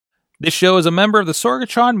This show is a member of the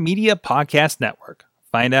Sorgatron Media Podcast Network.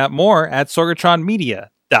 Find out more at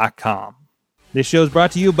sorgatronmedia.com. This show is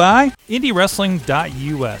brought to you by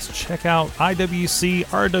IndyWrestling.us. Check out IWC,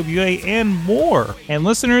 RWA, and more. And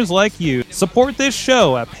listeners like you, support this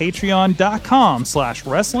show at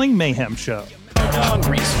patreon.com/Wrestling Mayhem Show.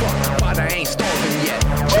 Hungry as fuck, but I ain't starving yet.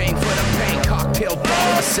 Paying for the pain, cocktail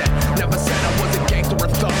bar set. Never said I was a gangster or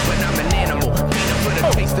thug, but I'm an animal. Feeding for the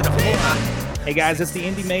taste of the fly. Hey guys, it's the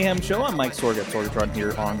Indy Mayhem Show. I'm Mike Sorgatron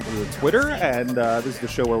here on Twitter, and this is the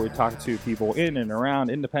show where we talk to people in and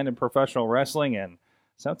around independent professional wrestling, and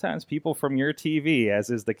sometimes people from your TV,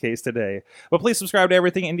 as is the case today. But please subscribe to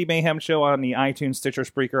everything Indy Mayhem Show on the iTunes, Stitcher,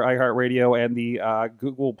 Spreaker, iHeartRadio, and the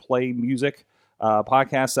Google Play Music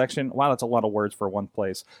podcast section. Wow, that's a lot of words for one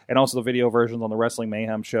place. And also the video versions on the Wrestling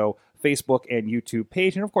Mayhem Show Facebook and YouTube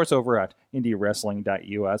page, and of course over at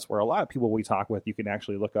IndyWrestling.us, where a lot of people we talk with, you can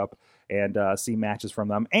actually look up and see matches from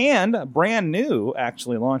them. And brand new,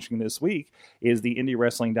 actually launching this week, is the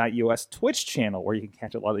IndyWrestling.us Twitch channel, where you can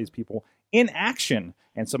catch a lot of these people in action,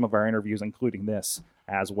 and some of our interviews, including this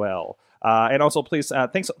as well. And also, please,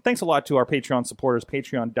 thanks a lot to our Patreon supporters,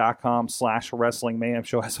 patreon.com/Wrestling Mayhem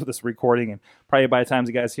Show as of this recording. And probably by the time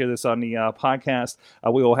you guys hear this on the podcast,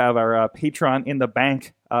 we will have our Patreon in the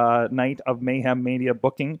bank night of Mayhem Mania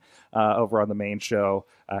booking over on the main show.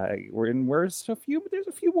 There's a few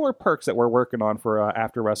more perks that we're working on for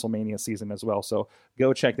after WrestleMania season as well. So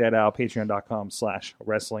go check that out,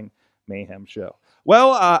 patreon.com/Wrestling Mayhem Show.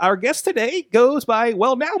 Well, our guest today goes by,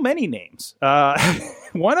 well, now many names.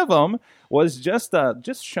 One of them was just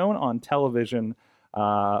shown on television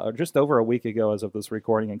just over a week ago as of this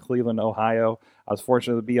recording in Cleveland, Ohio. I was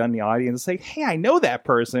fortunate to be on the audience and say, hey, I know that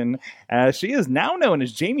person. She is now known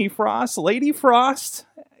as Jamie Frost, Lady Frost.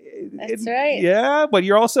 That's right. Yeah, but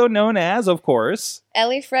you're also known as, of course,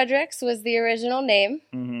 Ellie Fredericks was the original name.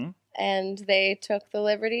 Mm-hmm. And they took the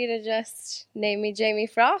liberty to just name me Jamie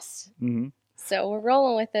Frost. Mm-hmm. So we're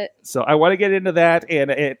rolling with it. So I want to get into that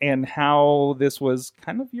and how this was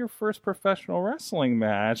kind of your first professional wrestling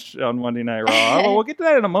match on Monday Night Raw. Well, we'll get to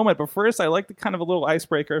that in a moment. But first, I like the kind of a little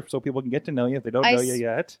icebreaker so people can get to know you if they don't know you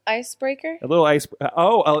yet. Icebreaker? A little icebreaker.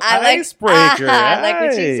 Icebreaker. I like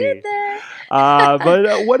what you said there.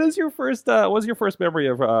 But what is your first memory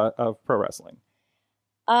of pro wrestling?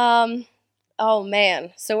 Oh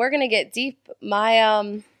man. So we're gonna get deep.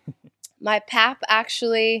 My my pap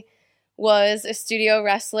actually was a studio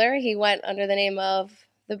wrestler. He went under the name of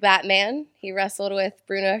the Batman. He wrestled with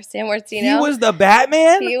Bruno Sammartino. He was the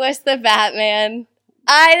Batman? He was the Batman.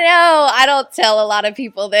 I know. I don't tell a lot of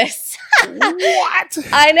people this. What?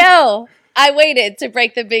 I know. I waited to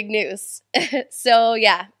break the big news. So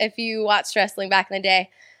yeah, if you watched wrestling back in the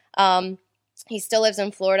day, he still lives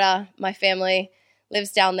in Florida. My family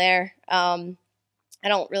lives down there. I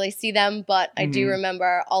don't really see them, but I do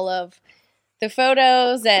remember all of the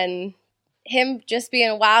photos and him just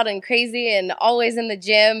being wild and crazy and always in the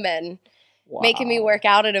gym and making me work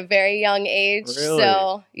out at a very young age. Really?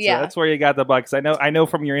 So yeah, so that's where you got the bug. 'Cause I know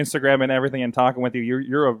from your Instagram and everything and talking with you,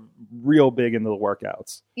 you're a real big into the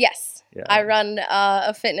workouts. Yes, yeah. I run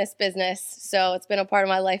a fitness business, so it's been a part of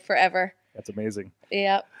my life forever. That's amazing.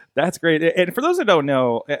 Yep, that's great. And for those that don't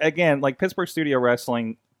know, again, like Pittsburgh Studio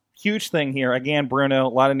Wrestling. Huge thing here. Again, Bruno, a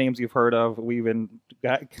lot of names you've heard of. We've been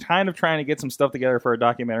kind of trying to get some stuff together for a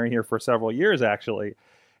documentary here for several years, actually.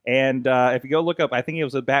 And if you go look up, I think it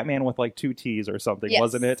was a Batman with like 2 T's or something, yes.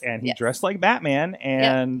 wasn't it? And he dressed like Batman,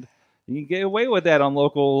 and you can get away with that on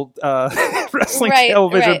local wrestling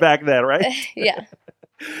television back then, right? Yeah.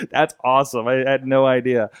 That's awesome. I had no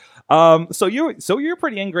idea. So you're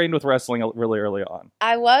pretty ingrained with wrestling really early on.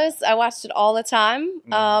 I watched it all the time.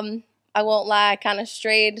 I won't lie, I kind of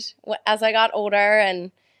strayed as I got older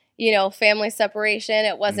and, family separation.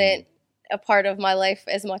 It wasn't a part of my life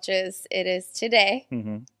as much as it is today.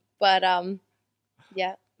 Mm-hmm. But,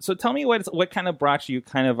 yeah. So tell me what kind of brought you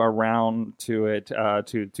kind of around to it,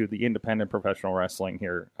 to the independent professional wrestling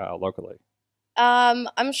here locally?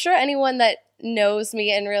 I'm sure anyone that knows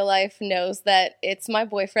me in real life knows that it's my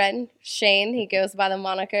boyfriend, Shane. He goes by the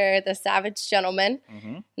moniker The Savage Gentleman.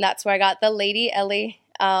 Mm-hmm. And that's where I got the Lady Ellie.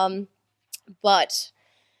 But,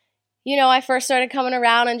 I first started coming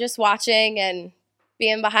around and just watching and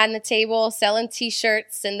being behind the table, selling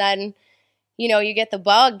T-shirts. And then, you get the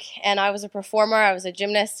bug. And I was a performer. I was a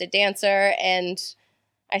gymnast, a dancer. And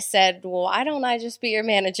I said, well, why don't I just be your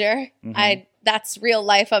manager? Mm-hmm. That's real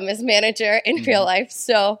life. I'm his manager in real life.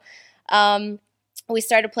 So we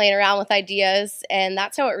started playing around with ideas. And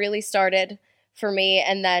that's how it really started for me.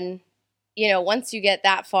 And then, once you get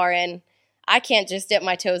that far in, I can't just dip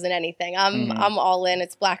my toes in anything. I'm all in.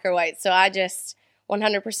 It's black or white. So I just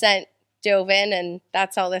 100% dove in, and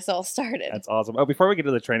that's how this all started. That's awesome. Oh, before we get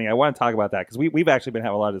to the training, I want to talk about that because we've actually been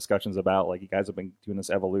having a lot of discussions about, like, you guys have been doing this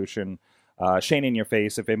evolution. Shane in your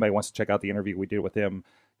face, if anybody wants to check out the interview we did with him,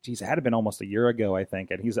 geez, it had been almost a year ago, I think,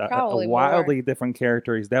 and he's a wildly different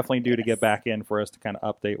character. He's definitely due to get back in for us to kind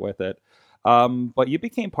of update with it. But you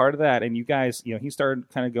became part of that, and you guys, he started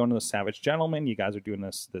kind of going to the Savage Gentleman. You guys are doing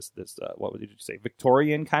this what did you say,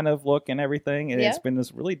 Victorian kind of look and everything, and it's been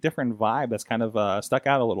this really different vibe that's kind of stuck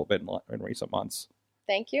out a little bit in recent months.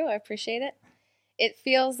 Thank you, I appreciate it. It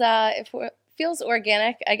feels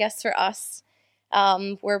organic, I guess, for us.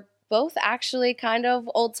 We're both actually kind of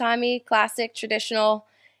old-timey, classic, traditional,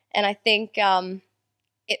 and I think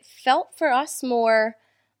it felt for us more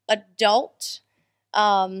adult.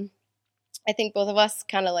 I think both of us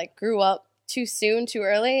kind of like grew up too soon, too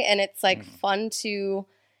early, and it's like fun to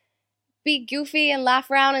be goofy and laugh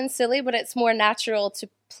around and silly, but it's more natural to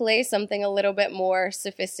play something a little bit more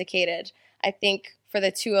sophisticated. I think for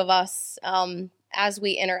the two of us, as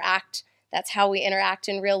we interact, that's how we interact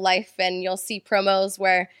in real life, and you'll see promos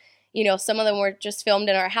where, some of them were just filmed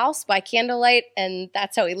in our house by candlelight, and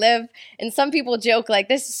that's how we live. And some people joke like,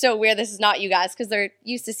 this is so weird, this is not you guys, because they're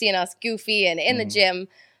used to seeing us goofy and in the gym.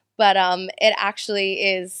 But it actually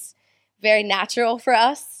is very natural for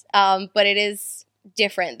us. But it is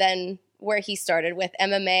different than where he started with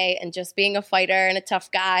MMA and just being a fighter and a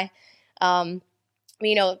tough guy.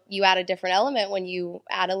 You add a different element when you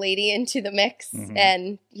add a lady into the mix,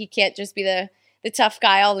 and he can't just be the tough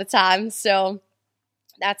guy all the time. So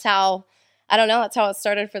that's how it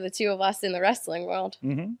started for the two of us in the wrestling world.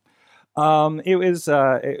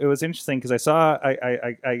 It was interesting because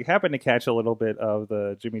I happened to catch a little bit of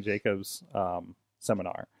the Jimmy Jacobs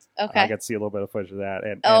seminar. Okay, I got to see a little bit of footage of that,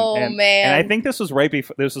 and man, and I think this was right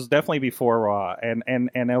before. This was definitely before Raw, and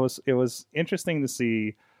it was interesting to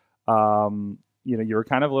see. You were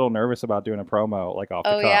kind of a little nervous about doing a promo like off the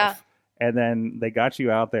cuff, yeah. And then they got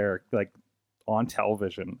you out there like on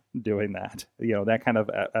television doing that. That kind of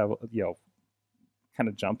kind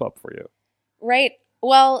of jump up for you, right?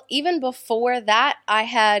 Well, even before that, I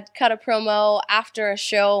had cut a promo after a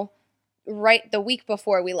show right the week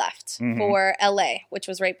before we left for LA, which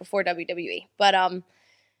was right before WWE. But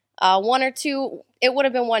one or two, it would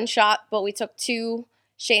have been one shot, but we took two.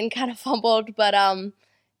 Shane kind of fumbled, but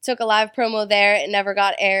took a live promo there. It never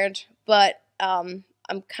got aired, but I'm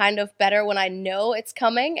kind of better when I know it's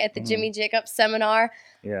coming. At the Jimmy Jacobs seminar,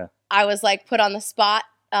 I was like put on the spot.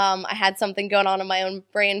 I had something going on in my own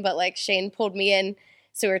brain, but like Shane pulled me in.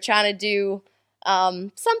 So we were trying to do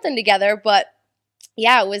something together, but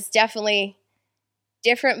yeah, it was definitely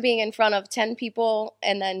different being in front of 10 people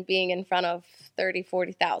and then being in front of 30,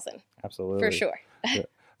 40,000. Absolutely. For sure. Yeah.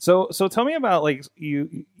 So tell me about like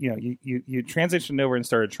you transitioned over and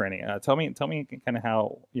started training. Tell me kind of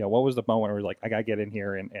how, what was the moment where you're like, I gotta get in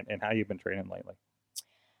here and how you've been training lately?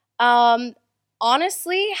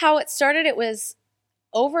 Honestly, how it started, it was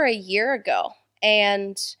over a year ago,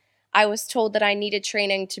 and I was told that I needed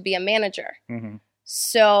training to be a manager.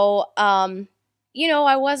 So,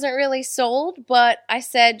 I wasn't really sold, but I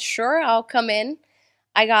said, sure, I'll come in.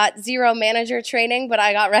 I got 0 manager training, but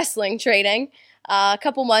I got wrestling training a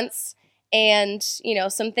couple months. And,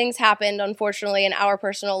 some things happened, unfortunately, in our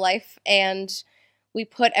personal life, and we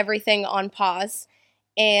put everything on pause.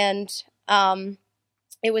 And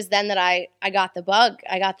it was then that I got the bug.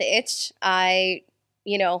 I got the itch. I,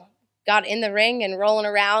 got in the ring and rolling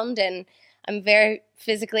around, and I'm very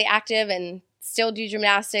physically active and still do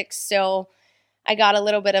gymnastics. So I got a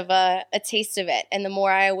little bit of a taste of it. And the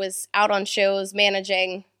more I was out on shows,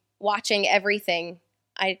 managing, watching everything,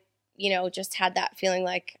 I, just had that feeling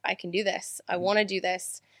like I can do this. I want to do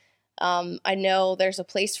this. I know there's a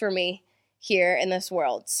place for me here in this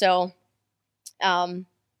world. So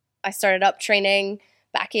I started up training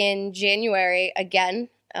back in January again.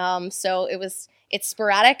 So it's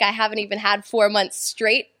sporadic. I haven't even had 4 months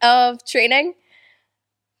straight of training,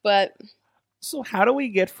 but. So how do we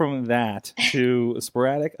get from that to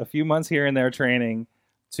sporadic, a few months here and there training,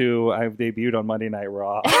 to I've debuted on Monday Night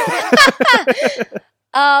Raw?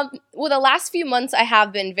 Well, the last few months I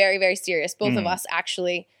have been very, very serious. Both of us,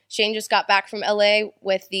 actually. Shane just got back from LA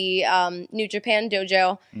with the New Japan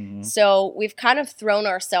dojo. So we've kind of thrown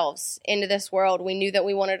ourselves into this world. We knew that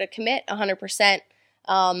we wanted to commit 100%.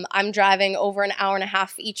 I'm driving over an hour and a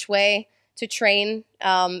half each way to train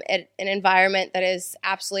at an environment that is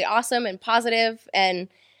absolutely awesome and positive, and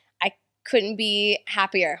I couldn't be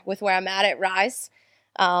happier with where I'm at Rise.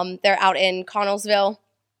 They're out in Connellsville.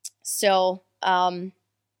 So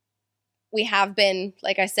we have been,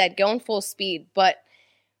 like I said, going full speed, but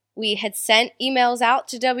we had sent emails out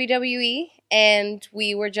to WWE, and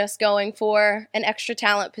we were just going for an extra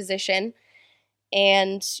talent position.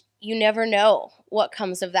 And you never know what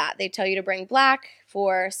comes of that. They tell you to bring black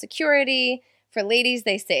for security. For ladies,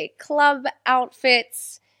 they say club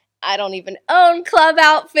outfits. I don't even own club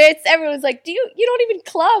outfits. Everyone's like, you don't even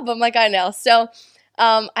club? I'm like, I know. So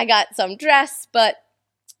I got some dress, but,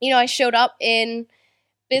 I showed up in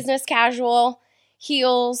business casual,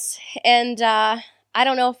 heels, and I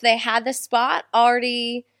don't know if they had the spot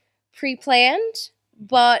already pre-planned,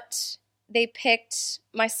 but they picked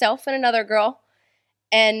myself and another girl,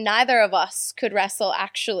 and neither of us could wrestle,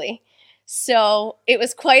 actually. So it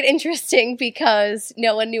was quite interesting because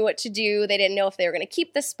no one knew what to do. They didn't know if they were going to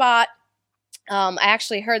keep the spot. I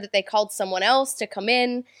actually heard that they called someone else to come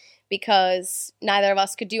in because neither of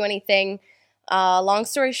us could do anything. Long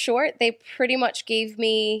story short, they pretty much gave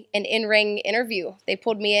me an in-ring interview. They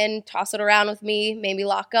pulled me in, tossed it around with me, made me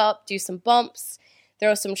lock up, do some bumps,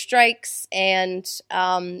 throw some strikes, and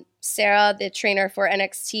Sarah, the trainer for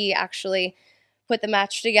NXT, actually put the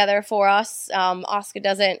match together for us. Asuka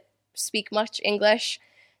doesn't speak much English,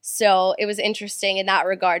 so it was interesting in that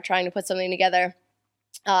regard, trying to put something together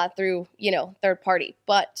through, third party.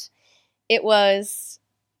 But it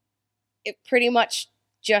pretty much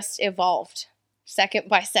just evolved second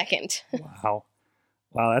by second. Wow,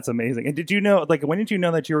 that's amazing. And did you know, when did you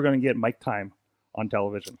know that you were going to get mic time on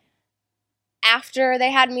television? After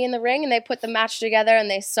they had me in the ring and they put the match together and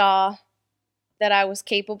they saw that I was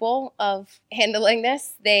capable of handling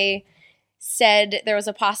this, they said there was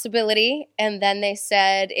a possibility, and then they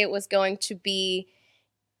said it was going to be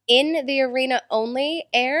in the arena only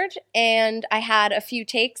aired, and I had a few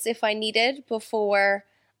takes if I needed before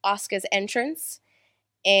Asuka's entrance.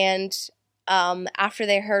 And after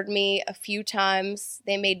they heard me a few times,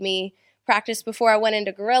 they made me practice before I went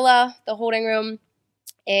into Gorilla, the holding room,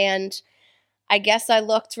 and I guess I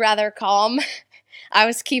looked rather calm. I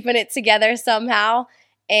was keeping it together somehow,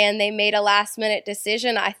 and they made a last-minute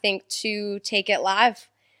decision, I think, to take it live.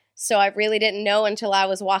 So I really didn't know until I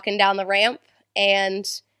was walking down the ramp, and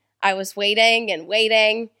I was waiting, and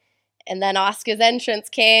then Asuka's entrance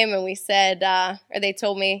came, and we said, or they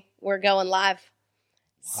told me, we're going live.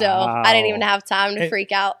 So Wow. I didn't even have time to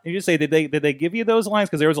freak out. You just say, did they give you those lines?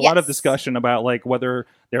 Because there was a lot of discussion about whether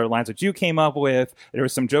there were lines that you came up with. There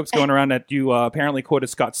was some jokes going around that you apparently quoted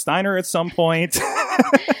Scott Steiner at some point.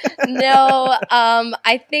 No,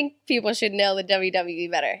 I think people should know the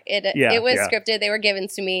WWE better. It was scripted. They were given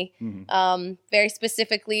to me. Mm-hmm. Very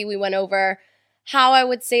specifically, we went over how I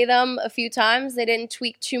would say them a few times. They didn't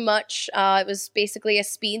tweak too much. It was basically a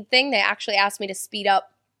speed thing. They actually asked me to speed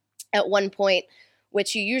up at one point,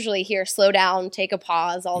 which you usually hear slow down, take a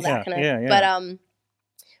pause, all that kind of. Yeah.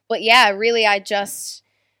 But yeah, really, I just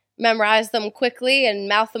memorized them quickly and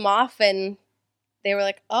mouthed them off, and they were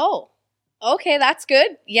like, "Oh, okay, that's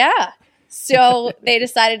good, yeah." So they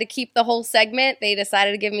decided to keep the whole segment. They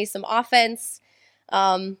decided to give me some offense.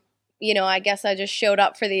 I guess I just showed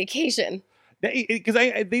up for the occasion. Because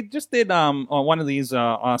they just did on one of these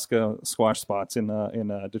Asuka squash spots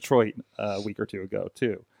in Detroit a week or two ago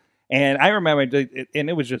too. And I remember, and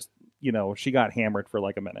it was just, she got hammered for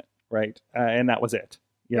a minute, right? And that was it,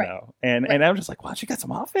 you know. And I was just like, wow, she got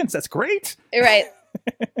some offense. That's great. Right.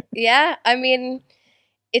 Yeah. I mean,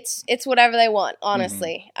 it's whatever they want,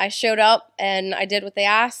 honestly. Mm-hmm. I showed up and I did what they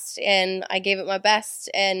asked and I gave it my best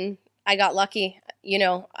and I got lucky.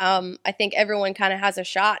 I think everyone kind of has a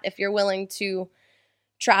shot if you're willing to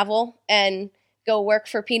travel and go work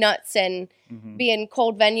for peanuts and be in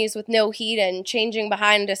cold venues with no heat and changing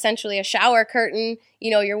behind essentially a shower curtain.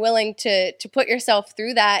 You're willing to put yourself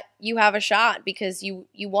through that. You have a shot because you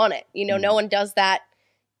want it. No one does that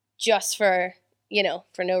just for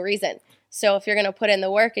no reason. So if you're going to put in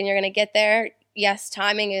the work and you're going to get there, yes,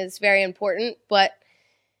 timing is very important, but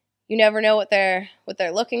you never know what they're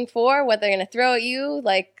looking for, what they're going to throw at you,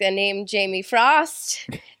 like the name Jamie Frost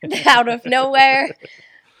out of nowhere.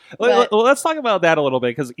 Well, let's talk about that a little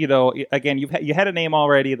bit because, again, you had a name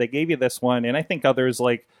already. They gave you this one, and I think others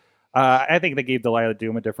I think they gave Delilah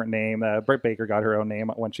Doom a different name. Britt Baker got her own name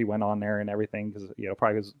when she went on there and everything because,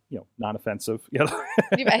 probably was, non-offensive,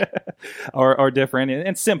 Right. or different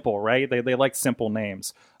and simple, right? They like simple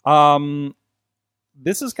names.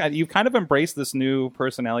 This is you've kind of embraced this new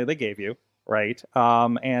personality they gave you. Right.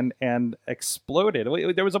 And exploded.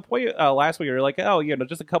 There was a point last week where you're like, oh,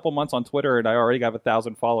 just a couple months on Twitter and I already got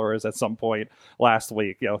 1,000 followers at some point last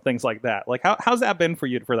week, things like that. How's that been for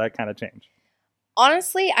you for that kind of change?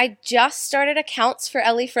 Honestly, I just started accounts for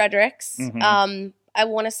Ellie Fredericks. Mm-hmm. I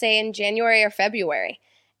want to say in January or February.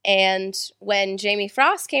 And when Jamie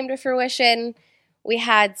Frost came to fruition, we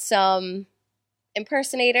had some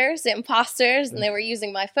impersonators, imposters, and they were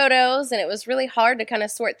using my photos, and it was really hard to kind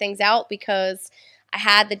of sort things out because I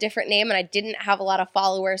had the different name and I didn't have a lot of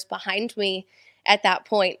followers behind me at that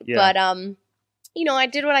point. Yeah. But, you know, I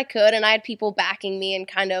did what I could, and I had people backing me and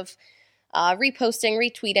kind of reposting,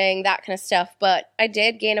 retweeting, that kind of stuff. But I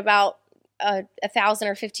did gain about 1,000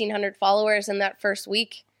 or 1,500 followers in that first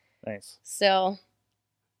week. Nice. So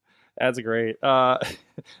that's great.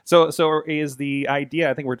 So is the idea,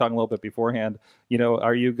 I think we were talking a little bit beforehand, you know,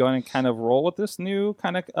 are you going to kind of roll with this new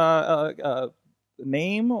kind of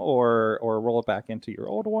name or roll it back into your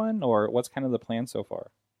old one, or what's kind of the plan so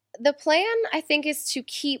far? The plan, I think, is to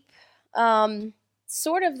keep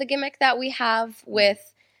sort of the gimmick that we have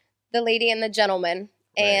with the lady and the gentleman.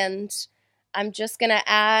 Right. And I'm just going to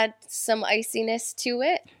add some iciness to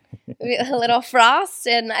it, a little frost.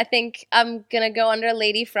 And I think I'm going to go under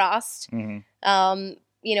Lady Frost. Mm-hmm.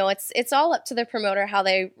 You know, it's all up to the promoter how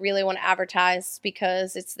they really want to advertise,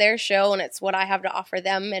 because it's their show and it's what I have to offer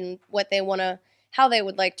them and what they want to, how they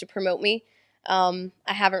would like to promote me. I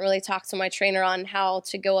haven't really talked to my trainer on how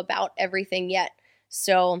to go about everything yet.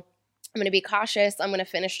 So I'm going to be cautious. I'm going to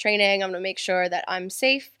finish training. I'm going to make sure that I'm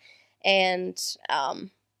safe. And,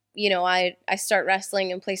 you know, I start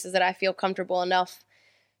wrestling in places that I feel comfortable enough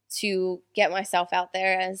to get myself out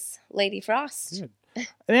there as Lady Frost. Good.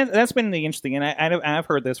 And that's been the interesting, and I've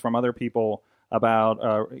heard this from other people about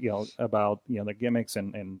the gimmicks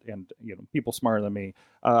and people smarter than me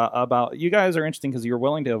about you guys are interesting because you're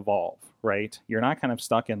willing to evolve, right? You're not kind of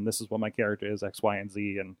stuck in this is what my character is, X, Y, and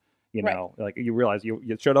Z, and you know, like you realize you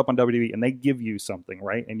showed up on WWE and they give you something,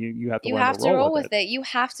 right? And you have to learn to roll with it. You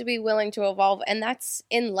have to be willing to evolve, and that's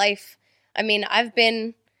in life. I mean, I've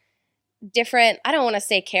been different, I don't want to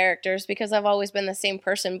say characters because I've always been the same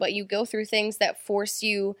person, but you go through things that force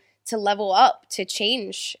you to level up, to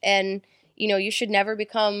change, and you know, you should never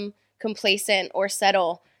become complacent or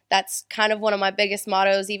settle. That's kind of one of my biggest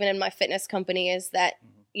mottos, even in my fitness company, is that,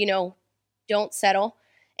 you know, don't settle.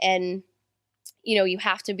 And, you know, you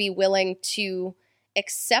have to be willing to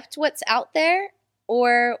accept what's out there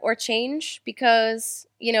or change, because,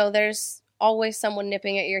 you know, there's always someone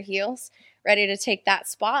nipping at your heels, ready to take that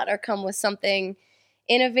spot or come with something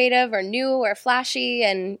innovative or new or flashy.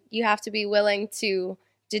 And you have to be willing to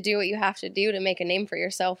do what you have to do to make a name for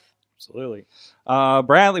yourself. Absolutely.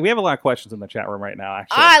 Bradley, we have a lot of questions in the chat room right now,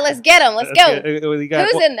 actually. All right, let's get them. Let's go.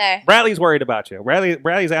 Who's in there? Bradley's worried about you.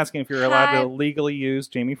 Bradley's asking if you're allowed to legally use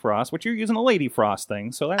Jamie Frost, which you're using a Lady Frost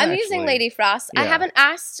thing. So I'm using Lady Frost. Yeah. I haven't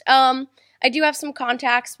asked. I do have some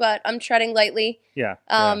contacts, but I'm treading lightly. Yeah.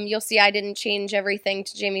 You'll see I didn't change everything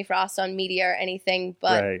to Jamie Frost on media or anything.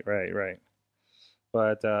 But Right.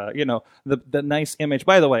 But you know, the nice image.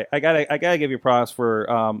 By the way, I gotta give you props for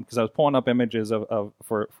because I was pulling up images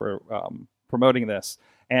for promoting this,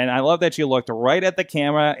 and I love that you looked right at the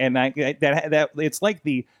camera, and that it's like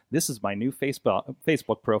this is my new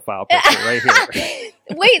Facebook profile picture right here.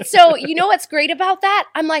 Wait, so you know what's great about that?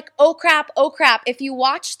 I'm like, oh crap. If you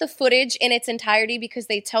watch the footage in its entirety, because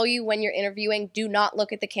they tell you when you're interviewing, do not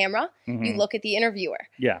look at the camera. Mm-hmm. You look at the interviewer.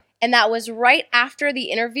 Yeah. And that was right after the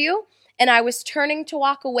interview. And I was turning to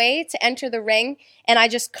walk away to enter the ring, and I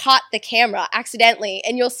just caught the camera accidentally.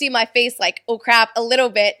 And you'll see my face like, oh crap, a little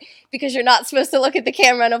bit, because you're not supposed to look at the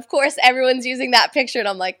camera. And of course, everyone's using that picture, and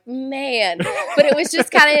I'm like, man. But it was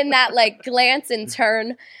just kind of in that like glance and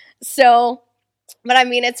turn. So, but I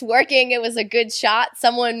mean, it's working. It was a good shot.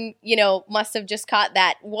 Someone, you know, must have just caught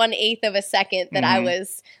that 1/8 of a second that I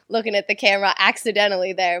was looking at the camera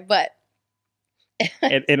accidentally there. But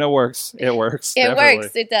it works. It works. It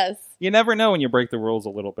works. It does. You never know when you break the rules a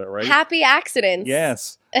little bit, right? Happy accidents.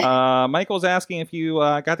 Yes. Michael's asking if you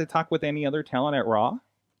got to talk with any other talent at Raw.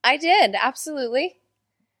 I did, absolutely.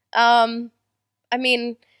 I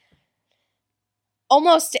mean,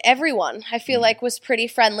 almost everyone I feel like was pretty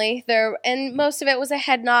friendly there, and most of it was a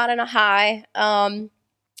head nod and a hi.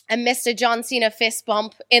 I missed a John Cena fist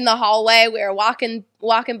bump in the hallway. We were walking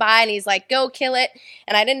by, and he's like, go kill it.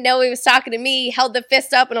 And I didn't know he was talking to me. He held the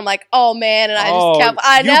fist up, and I'm like, oh, man. And I just kept,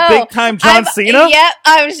 I know. Big time John Cena? Yep.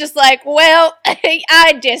 I was just like, well,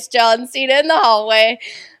 I dissed John Cena in the hallway.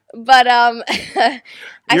 But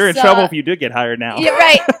you're in trouble if you do get hired now. Yeah,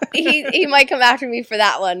 right. He might come after me for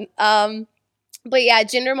that one. But yeah,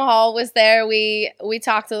 Jinder Mahal was there. We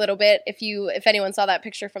talked a little bit. If anyone saw that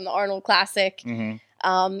picture from the Arnold Classic. Mm-hmm.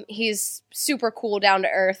 He's super cool, down to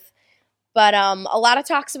earth, but a lot of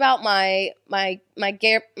talks about my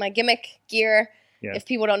gimmick gear. Yeah. If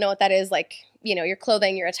people don't know what that is, like, you know, your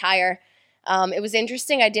clothing, your attire. It was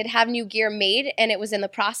interesting. I did have new gear made, and it was in the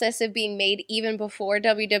process of being made even before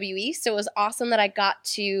WWE. So it was awesome that I got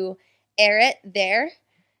to air it there,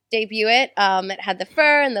 debut it. It had the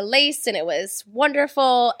fur and the lace, and it was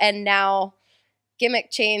wonderful. And now,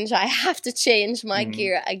 gimmick change, I have to change my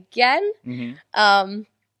gear again.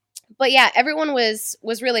 But yeah, everyone was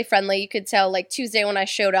really friendly. You could tell, like, Tuesday when I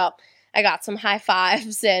showed up, I got some high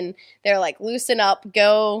fives, and they're like, loosen up,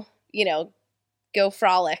 go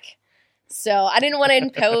frolic. So I didn't want to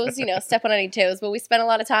impose, step on any toes, but we spent a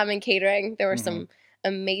lot of time in catering. There were some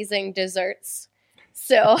amazing desserts.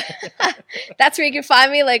 So that's where you can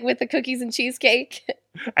find me, like, with the cookies and cheesecake.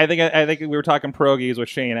 I think we were talking pierogies with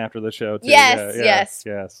Shane after the show too. Yes.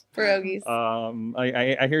 Pierogies.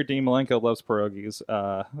 I hear Dean Malenko loves pierogies.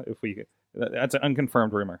 That's an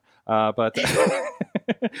unconfirmed rumor. But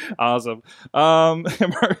awesome.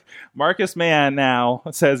 Marcus Mann now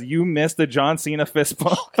says you missed the John Cena fist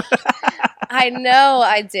bump. I know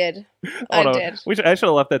I did. I should have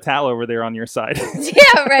left that towel over there on your side.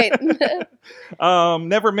 Yeah, right.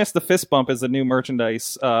 Never missed the fist bump is the new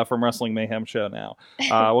merchandise from Wrestling Mayhem show now.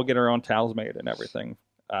 We'll get our own towels made and everything.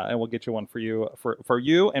 And we'll get you one for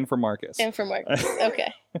you and for Marcus. And for Marcus.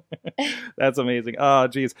 Okay. That's amazing. Oh,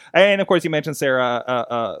 geez. And of course, you mentioned Sarah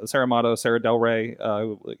Amato, Sarah Del Rey.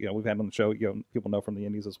 We've had on the show. People know from the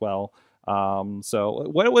Indies as well.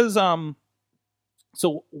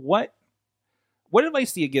 What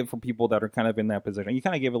advice do you give for people that are kind of in that position? You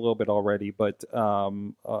kind of gave a little bit already, but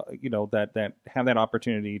that have that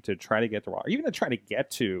opportunity to try to get to Raw, or even to try to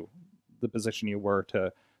get to the position you were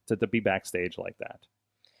to be backstage like that.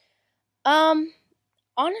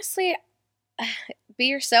 Honestly, be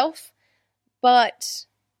yourself, but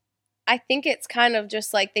I think it's kind of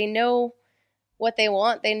just like they know what they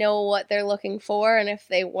want, they know what they're looking for, and if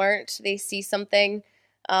they weren't, they see something.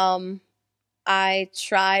 I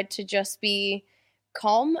tried to just be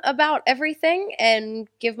calm about everything and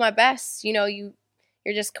give my best. You're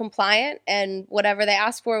just compliant, and whatever they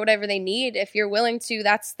ask for, whatever they need, if you're willing to,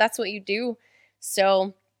 that's what you do.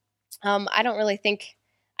 So I don't really think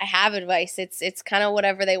I have advice. It's kind of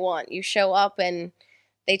whatever they want. You show up and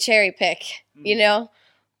they cherry pick,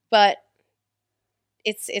 but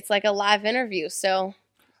it's like a live interview. So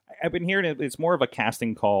I've been hearing it's more of a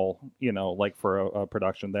casting call, like for a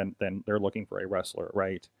production than they're looking for a wrestler,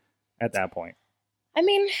 right? At that point. I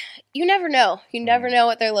mean, you never know. You never know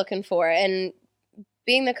what they're looking for. And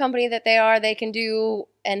being the company that they are, they can do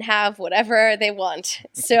and have whatever they want.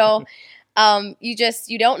 So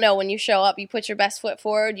you don't know when you show up. You put your best foot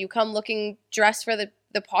forward. You come looking dressed for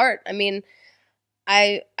the part. I mean,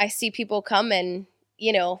 I see people come in,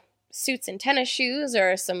 suits and tennis shoes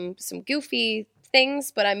or some goofy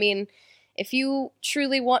things. But I mean, if you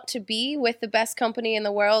truly want to be with the best company in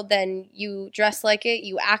the world, then you dress like it,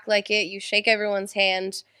 you act like it, you shake everyone's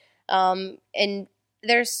hand. And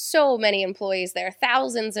there's so many employees there,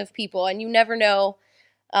 thousands of people, and you never know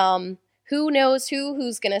who knows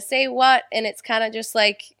who's going to say what. And it's kind of just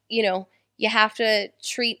like, you have to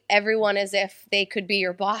treat everyone as if they could be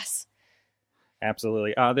your boss.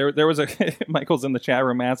 Absolutely. There was Michael's in the chat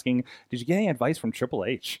room asking, did you get any advice from Triple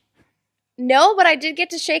H? No, but I did get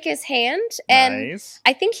to shake his hand, and nice.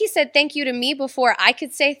 I think he said thank you to me before I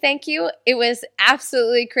could say thank you. It was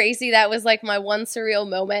absolutely crazy. That was like my one surreal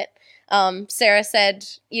moment. Sarah said,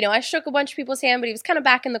 I shook a bunch of people's hand, but he was kind of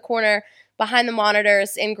back in the corner behind the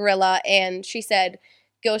monitors in Gorilla, and she said,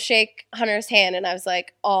 go shake Hunter's hand, and I was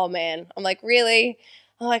like, oh man. I'm like, really?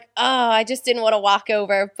 I'm like, oh, I just didn't want to walk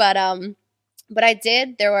over, but I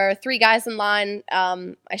did. There were 3 guys in line.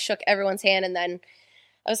 I shook everyone's hand, and then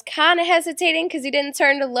I was kind of hesitating because he didn't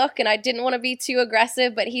turn to look, and I didn't want to be too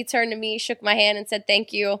aggressive, but he turned to me, shook my hand, and said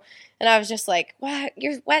thank you. And I was just like, what?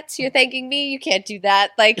 You're wet? You're thanking me? You can't do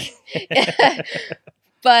that. Like,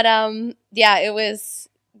 but yeah,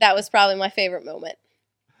 that was probably my favorite moment.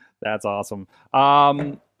 That's awesome.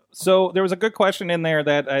 So there was a good question in there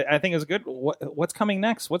that I think is good. What's coming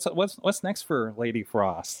next? What's next for Lady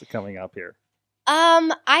Frost coming up here?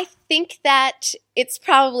 I think that it's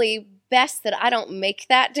probably best that I don't make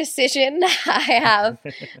that decision. I have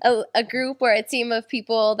a group or a team of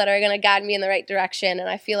people that are going to guide me in the right direction, and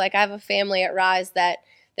I feel like I have a family at Rise that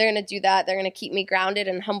they're going to do that. They're going to keep me grounded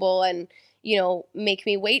and humble and, make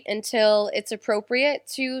me wait until it's appropriate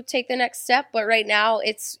to take the next step. But right now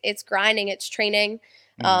it's grinding, it's training.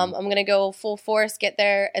 I'm going to go full force, get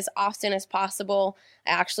there as often as possible. I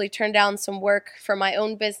actually turned down some work for my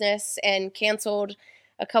own business and canceled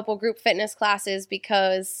a couple group fitness classes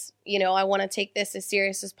because, I want to take this as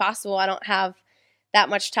serious as possible. I don't have that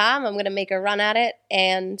much time. I'm going to make a run at it,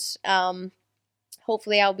 and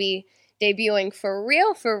hopefully I'll be debuting for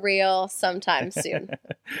real sometime soon.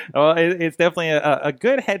 Well, it's definitely a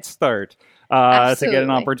good head start to get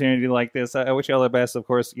an opportunity like this. I wish you all the best. Of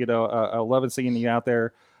course, I love seeing you out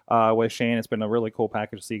there with Shane. It's been a really cool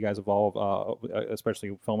package to see you guys evolve,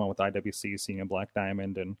 especially filming with IWC, seeing a Black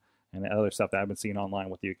Diamond, and other stuff that I've been seeing online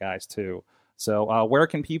with you guys too. So where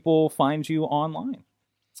can people find you online?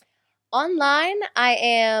 Online, I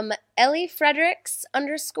am Ellie Fredericks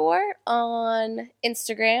 _ on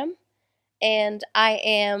Instagram, and I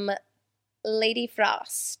am Lady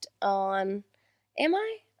Frost on. Am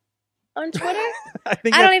I on Twitter? I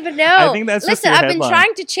don't even know. I think that's Listen, just your I've been headline.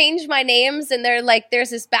 trying to change my names, and they're like, there's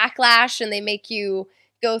this backlash, and they make you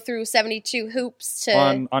go through 72 hoops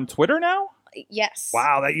to on Twitter now. Yes.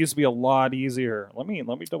 Wow, that used to be a lot easier. Let me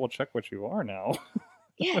double check what you are now.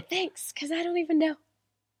 Yeah, thanks, because I don't even know.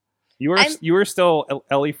 You were still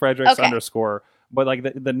Ellie Fredericks Okay. _ but like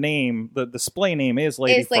the name, the display name is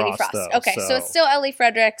Lady Frost. Though, okay, so it's still Ellie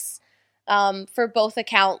Fredericks for both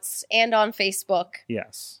accounts and on Facebook.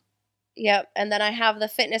 Yes. Yep, and then I have the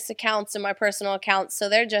fitness accounts and my personal accounts, so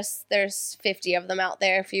there's 50 of them out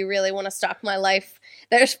there. If you really want to stalk my life,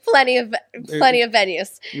 there's plenty of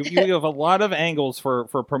venues. You have a lot of angles for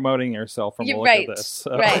promoting yourself from the look right, of this.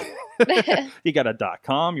 Right. You got a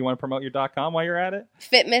 .com. You want to promote your .com while you're at it?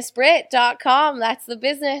 Fitmissbrit.com. That's the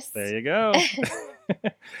business. There you go.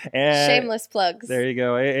 And shameless plugs. There you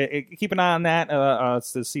go. Keep an eye on that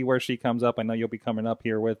to see where she comes up. I know you'll be coming up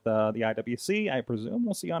here with the IWC. I presume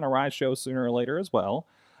we'll see you on a Rise show sooner or later as well.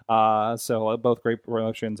 So both great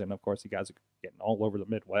promotions, and of course you guys are getting all over the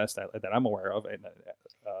Midwest that I'm aware of. And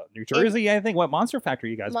New Jersey, I think. What Monster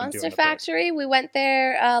Factory you guys been doing? Monster Factory. We went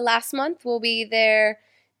there last month. We'll be there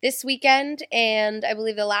this weekend, and I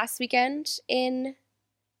believe the last weekend in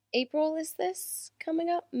April is this coming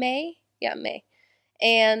up? May? Yeah, May.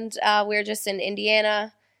 And we're just in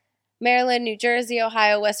Indiana, Maryland, New Jersey,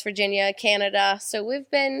 Ohio, West Virginia, Canada. So we've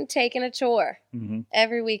been taking a tour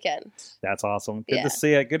every weekend. That's awesome. Good to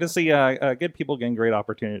see it. Good to see good people getting great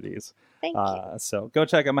opportunities. Thank you. So go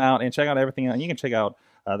check them out and check out everything. You can check out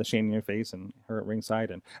the Shane in Your Face and her at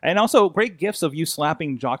ringside. And also great gifts of you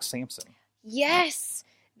slapping Jock Sampson. Yes.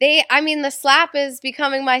 The slap is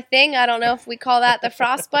becoming my thing. I don't know if we call that the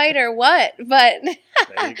frostbite or what, but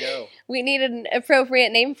There you go. We need an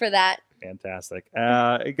appropriate name for that. Fantastic.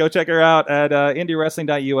 Go check her out at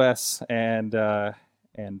indywrestling.us and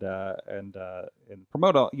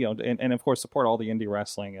promote all, and of course support all the indie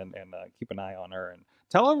wrestling and keep an eye on her and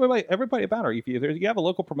tell everybody about her. If you have a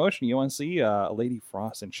local promotion you want to see, Lady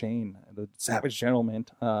Frost and Shane, the Savage Gentleman,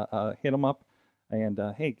 hit them up. And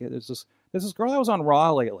hey, there's this girl that was on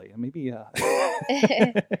Raw lately. Maybe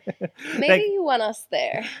maybe you want us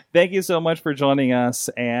there. Thank you so much for joining us.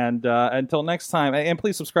 And until next time, and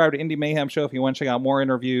please subscribe to Indie Mayhem Show if you want to check out more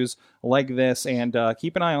interviews like this. And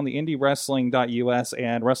keep an eye on the indywrestling.us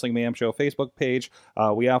and Wrestling Mayhem Show Facebook page.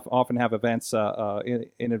 We often have events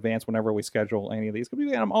in advance whenever we schedule any of these. We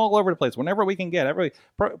get them all over the place whenever we can get.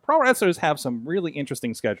 Pro wrestlers have some really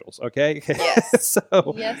interesting schedules, okay? Yes.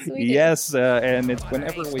 Yes, we do. Yes, and it's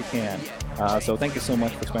whenever we can. So thank you so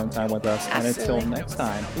much for spending time with us. Absolutely. And until next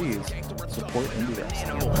time, please support indie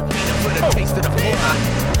wrestling. For the taste of the floor.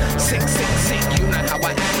 Sick, you know how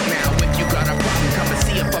I act now. If you got a problem, come and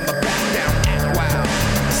see if I'm a back down. Act wild.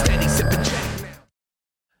 Steady sipping Jack now.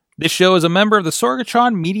 This show is a member of the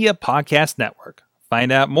Sorgatron Media Podcast Network.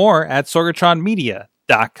 Find out more at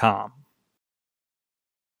sorgatronmedia.com.